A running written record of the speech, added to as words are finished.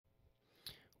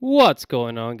What's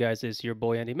going on, guys? It's your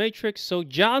boy Andy Matrix. So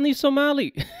Johnny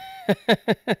Somali,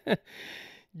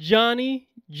 Johnny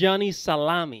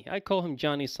Salami. I call him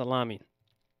Johnny Salami.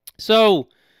 So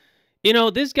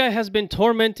this guy has been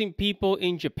tormenting people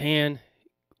in Japan,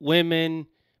 women,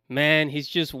 man. He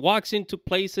just walks into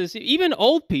places, even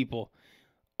old people,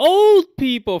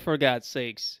 for God's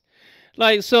sakes.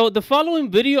 So the following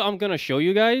video I'm gonna show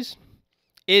you guys,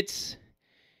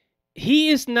 he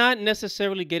is not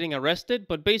necessarily getting arrested,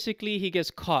 but basically he gets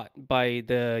caught by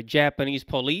the Japanese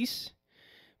police,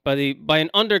 by an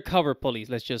undercover police,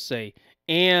 let's just say.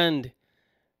 And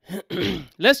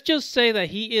let's just say that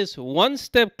he is one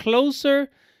step closer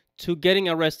to getting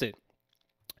arrested.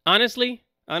 Honestly,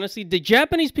 the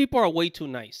Japanese people are way too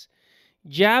nice.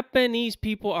 Japanese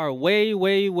people are way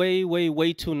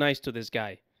too nice to this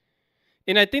guy.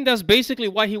 And I think that's basically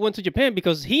why he went to Japan,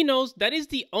 because he knows that is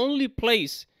the only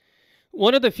place,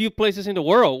 one of the few places in the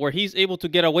world where he's able to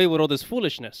get away with all this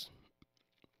foolishness.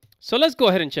 So let's go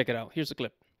ahead and check it out. Here's a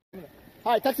clip.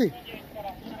 Hi, taxi.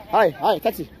 Hi,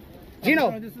 taxi.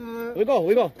 Gino, we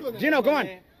go. Gino, come on.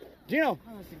 Gino,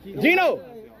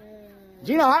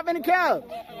 hop in the cab.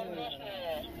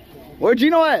 Where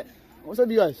Gino at? What's up,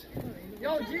 you guys?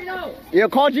 Yo, Gino. Yeah,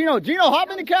 call Gino. Gino, hop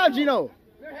in the cab, Gino.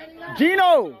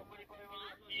 Gino,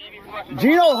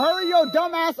 hurry your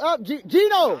dumb ass up.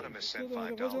 Gino!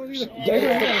 Who's this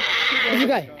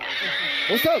guy?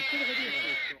 What's up?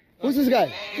 Who's this guy?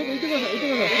 Who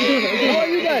are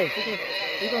you guys?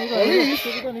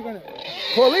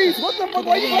 Police? What the fuck?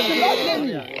 Why are you fucking laughing at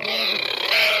me?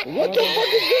 What the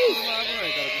fuck is this?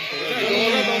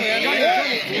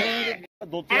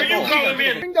 Are you calling me?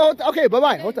 Okay,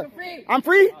 bye-bye. I'm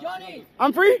free?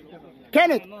 I'm free?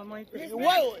 Kenneth,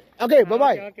 what? Okay,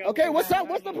 bye-bye. Okay, what's up?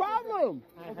 What's the problem?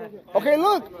 Okay,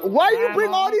 look, why do you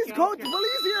bring all these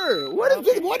police here? What is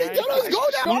this? What is telling us go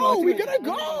down? No, we gonna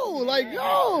go. Like,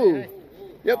 yo,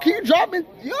 can you drop it?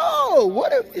 Yo,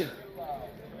 what if?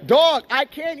 Dog, I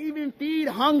can't even feed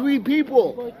hungry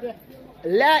people.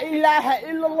 La ilaha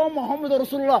illallah Muhammad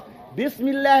Rasulullah. بسم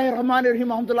الله الرحمن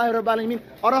الرحيم الحمد لله رب العالمين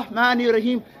الرحمن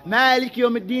الرحيم مالك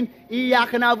يوم الدين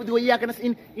إياك نعبد وإياك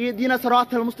نستعين اهدنا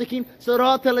صراط المستقيم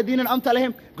صراط الذين أنعمت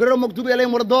عليهم غير المغضوب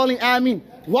عليهم ولا الضالين آمين.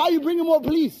 Why are you bringing more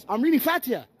police? I'm reading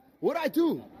Fatiha. What do I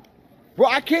do? Bro,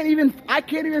 I can't even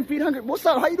feed hungry. What's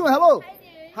up? How you doing? Hello.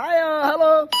 Hi,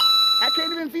 hello. I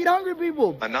can't even feed hungry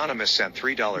people. Anonymous sent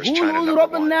 $3 China number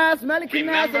one.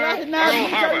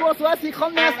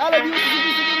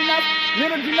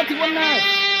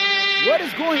 What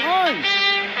is going on?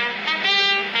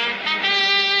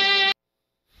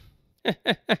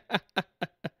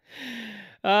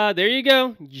 There you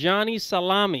go. Johnny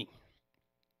Salami.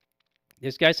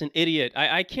 This guy's an idiot.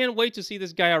 I can't wait to see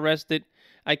this guy arrested.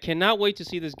 I cannot wait to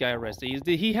see this guy arrested.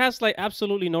 He has like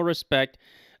absolutely no respect.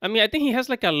 I mean, I think he has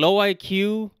like a low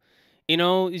IQ.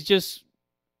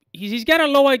 He's got a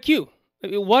low IQ. I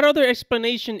mean, what other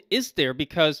explanation is there?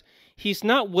 Because he's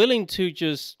not willing to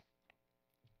just,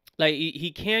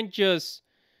 he can't just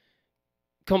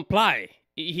comply.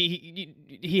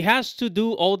 He has to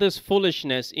do all this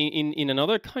foolishness in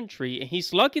another country, and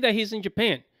he's lucky that he's in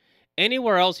Japan.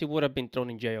 Anywhere else, he would have been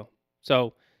thrown in jail.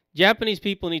 So Japanese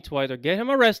people need to either get him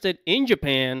arrested in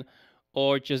Japan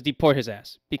or just deport his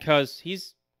ass, because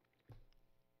he's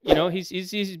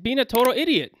being a total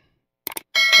idiot.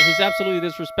 And he's absolutely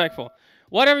disrespectful.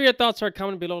 Whatever your thoughts are,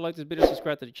 comment below, like this video,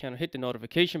 subscribe to the channel, hit the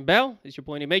notification bell. It's your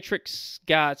boy, Andy Matrix.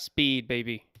 Godspeed,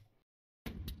 baby.